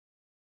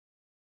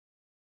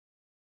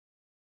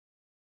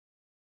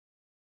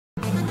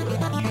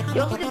You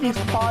also get these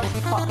power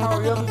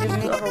wheels that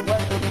give you other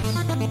weapons.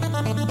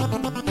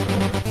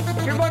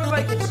 If your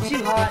motorbike gets too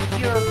hot,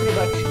 you're pretty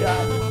much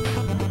done.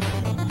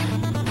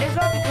 It's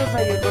not because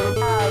I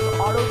have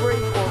auto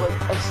brake or like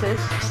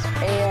assists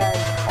and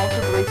also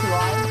the racing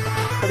line,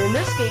 but in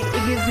this game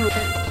it gives you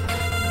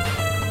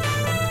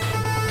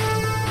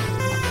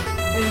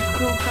and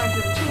cool kind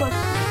of too much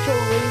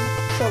showing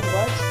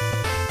somewhat.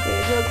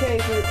 It's okay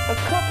for a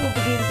couple of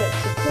the games that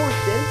support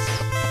this.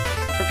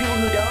 For people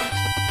who don't,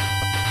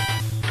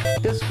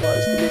 this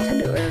was the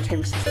Nintendo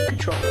Entertainment System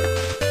controller.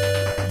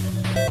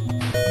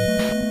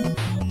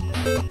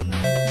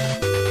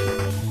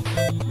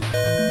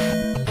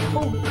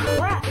 Oh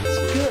crap,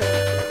 it's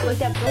good. Like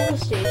that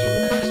bonus stage in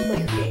the first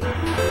player game.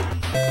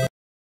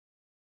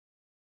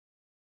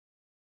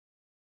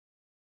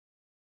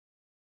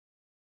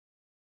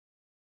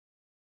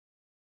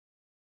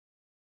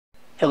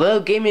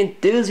 Hello gaming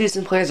enthusiasts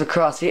and players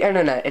across the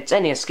internet, it's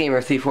NES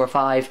Gamer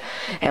 345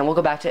 and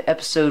welcome back to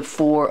episode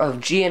 4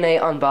 of GNA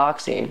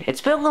Unboxing.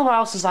 It's been a little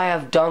while since I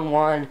have done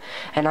one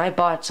and I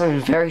bought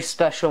something very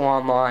special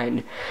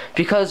online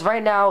because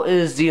right now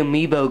is the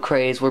Amiibo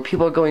craze where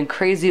people are going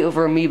crazy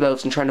over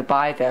Amiibos and trying to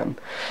buy them,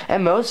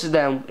 and most of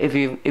them,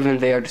 even if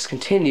they are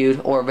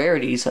discontinued or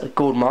rarities like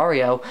Gold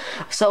Mario,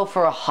 sell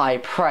for a high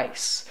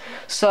price.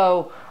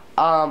 So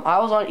I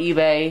was on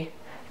eBay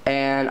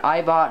and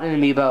I bought an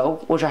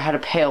Amiibo, which I had to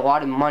pay a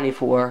lot of money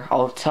for.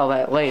 I'll tell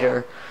that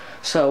later.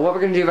 So what we're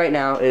going to do right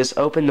now is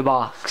open the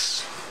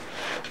box.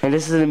 And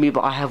this is an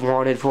Amiibo I have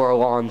wanted for a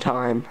long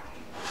time.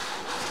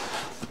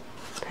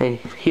 And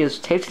he has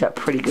taped it up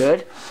pretty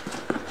good.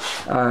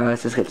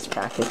 Let's just get this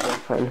package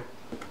open.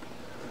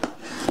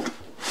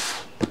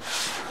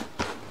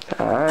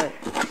 Alright.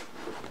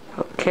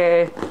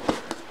 Okay.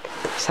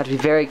 Just have to be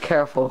very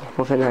careful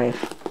with a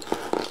knife.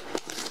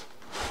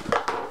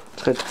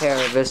 I'm gonna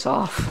tear this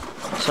off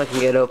so I can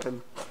get it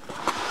open.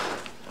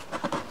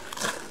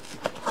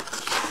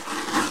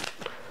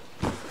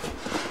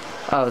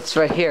 Oh, it's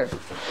right here.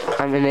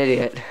 I'm an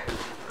idiot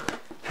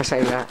for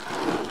saying that.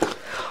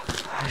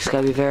 I just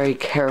gotta be very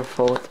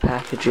careful with the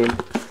packaging.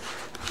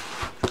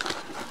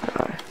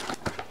 Alright.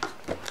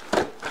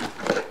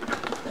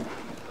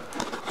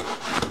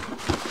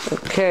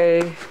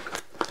 Okay.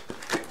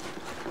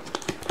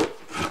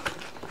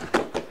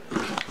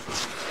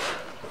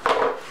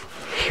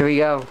 Here we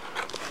go.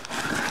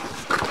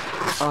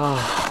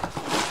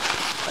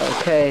 Oh,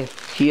 okay,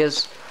 he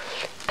has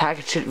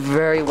packaged it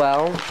very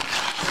well.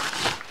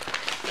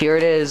 Here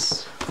it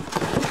is.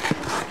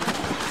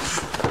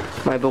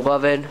 My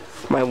beloved,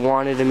 my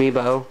wanted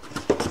Amiibo.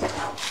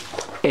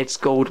 It's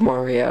Gold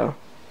Mario.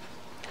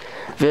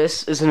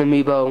 This is an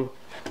Amiibo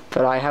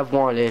that I have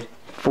wanted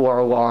for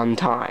a long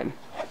time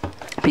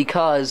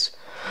because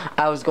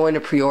I was going to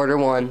pre-order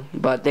one,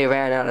 but they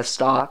ran out of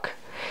stock.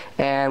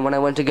 And when I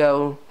went to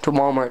go to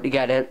Walmart to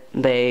get it,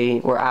 they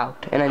were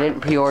out. And I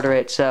didn't pre-order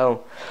it,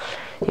 so,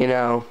 you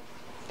know,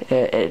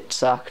 it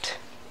sucked.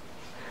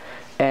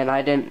 And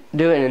I didn't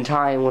do it in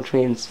time, which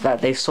means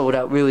that they sold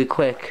out really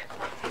quick.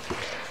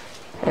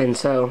 And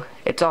so,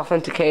 it's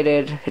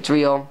authenticated, it's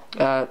real,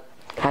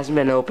 hasn't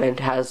been opened,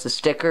 has the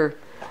sticker,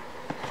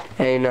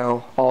 and you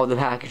know, all the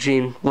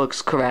packaging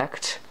looks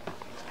correct.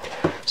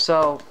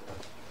 So,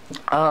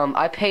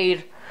 I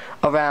paid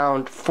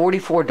around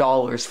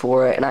 $44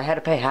 for it, and I had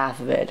to pay half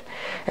of it,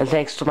 and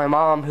thanks to my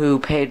mom who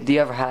paid the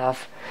other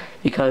half,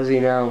 because you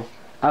know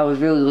I was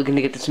really looking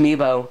to get this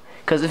Amiibo,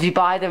 because if you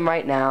buy them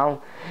right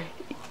now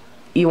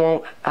you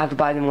won't have to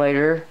buy them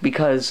later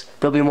because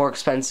they'll be more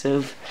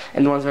expensive,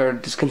 and the ones that are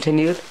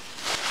discontinued.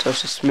 So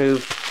let's just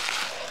move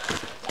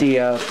the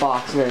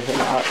box and everything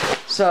out.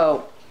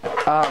 So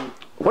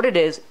what it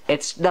is,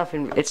 it's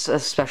nothing, it's a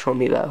special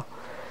Amiibo.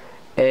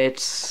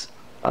 It's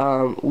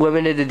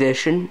limited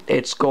edition.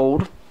 It's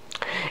gold.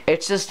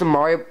 It's just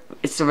the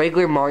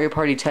regular Mario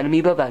Party 10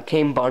 Amiibo that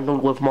came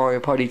bundled with Mario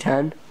Party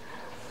 10.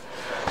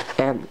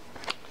 And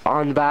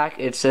on the back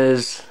it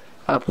says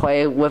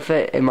play with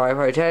it in Mario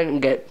Party 10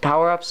 and get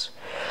power-ups.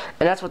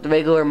 And that's what the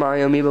regular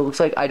Mario Amiibo looks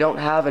like. I don't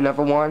have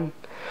another one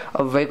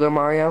of regular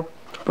Mario,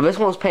 but this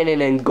one was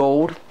painted in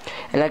gold,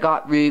 and that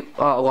got a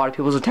lot of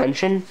people's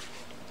attention.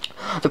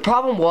 The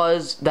problem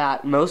was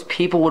that most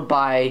people would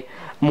buy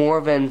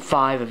more than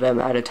 5 of them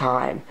at a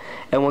time,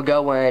 and would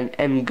go in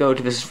and go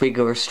to this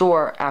regular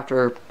store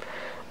after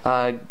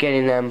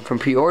getting them from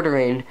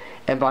pre-ordering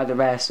and buy the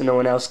rest, and no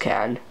one else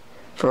can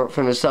for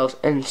themselves.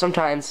 And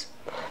sometimes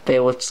they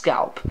would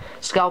scalp.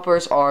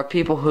 Scalpers are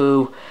people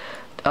who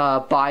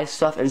buy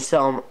stuff and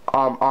sell them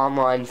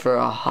online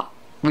for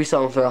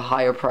resell them for a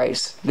higher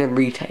price than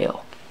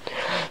retail.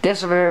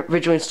 This was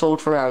originally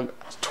sold for around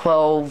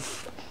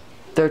 $12,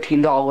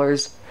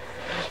 $13,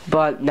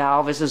 but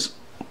now this is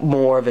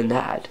more than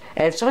that.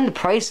 And some of the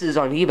prices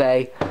on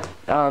eBay,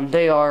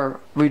 they are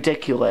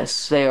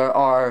ridiculous. They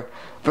are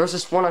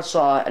versus one I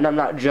saw, and I'm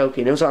not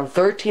joking, it was on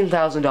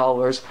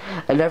 $13,000,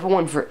 another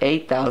one for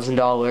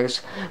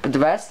 $8,000, but the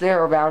rest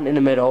they're around in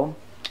the middle.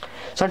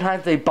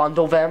 Sometimes they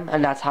bundle them,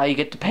 and that's how you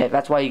get to pay.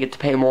 That's why you get to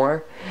pay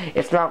more.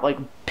 It's not like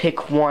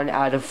pick one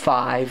out of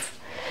 5.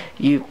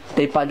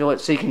 they bundle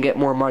it so you can get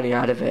more money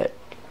out of it.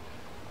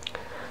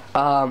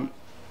 And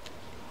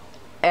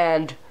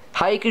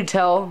how you can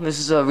tell this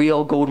is a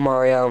real Gold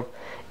Mario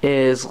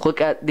is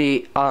look at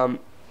the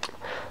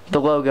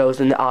logos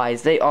and the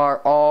eyes. They are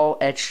all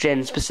etched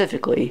in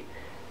specifically.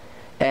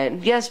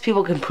 And yes,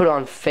 people can put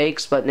on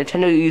fakes, but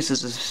Nintendo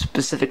uses a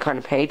specific kind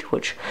of paint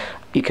which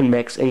you can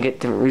mix and get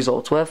different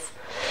results with.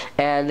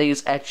 And they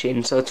use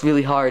etching, so it's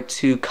really hard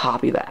to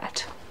copy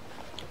that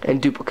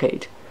and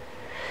duplicate.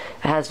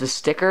 It has the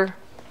sticker,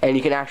 and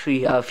you can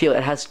actually feel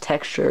it has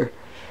texture.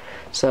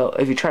 So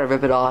if you try to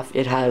rip it off,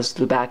 it has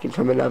the backing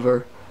from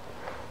another.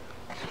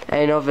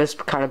 And you know, this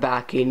kind of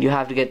backing, you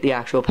have to get the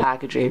actual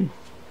packaging.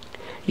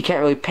 You can't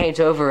really paint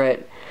over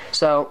it,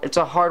 so it's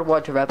a hard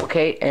one to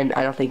replicate, and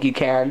I don't think you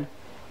can.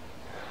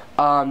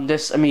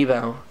 This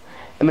Amiibo,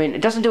 I mean,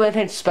 it doesn't do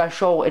anything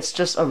special. It's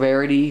just a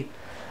rarity.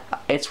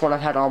 It's one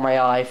I've had on my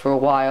eye for a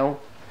while,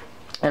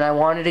 and I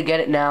wanted to get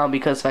it now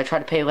because if I try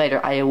to pay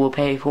later, I will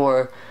pay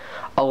for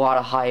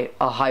a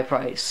high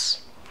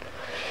price.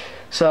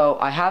 So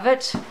I have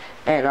it,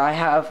 and I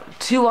have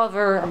 2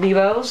 other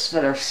Amiibos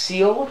that are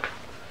sealed.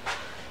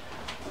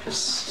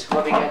 Just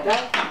let me get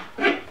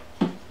that.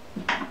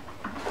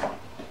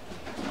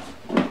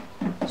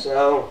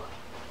 So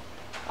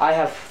I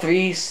have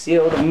 3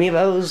 sealed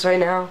Amiibos right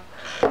now.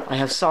 I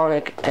have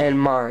Sonic and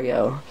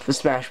Mario, the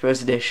Smash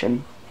Bros.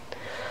 Edition.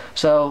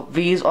 So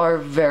these are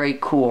very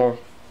cool.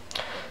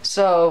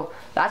 So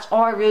that's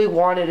all I really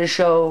wanted to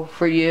show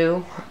for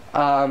you.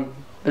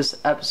 This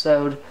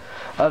episode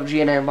of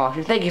GNA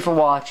Unboxing. Thank you for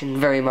watching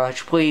very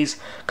much. Please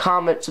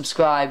comment,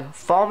 subscribe,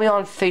 follow me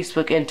on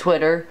Facebook and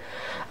Twitter.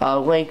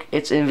 Link,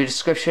 it's in the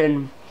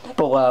description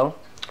below.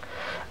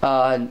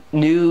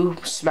 New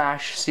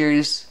Smash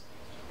series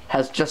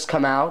has just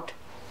come out,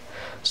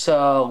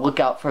 so look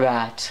out for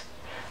that.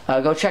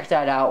 Go check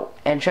that out,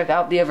 and check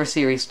out the other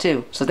series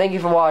too. So thank you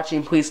for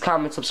watching. Please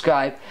comment,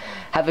 subscribe.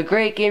 Have a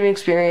great gaming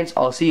experience.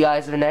 I'll see you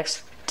guys in the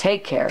next.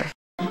 Take care.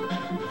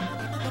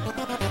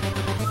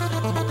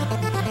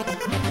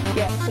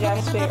 Yes,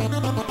 that's fair. On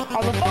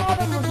the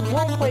bottom is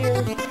 1 player,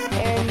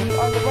 and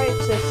on the right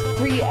it says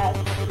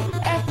 3F.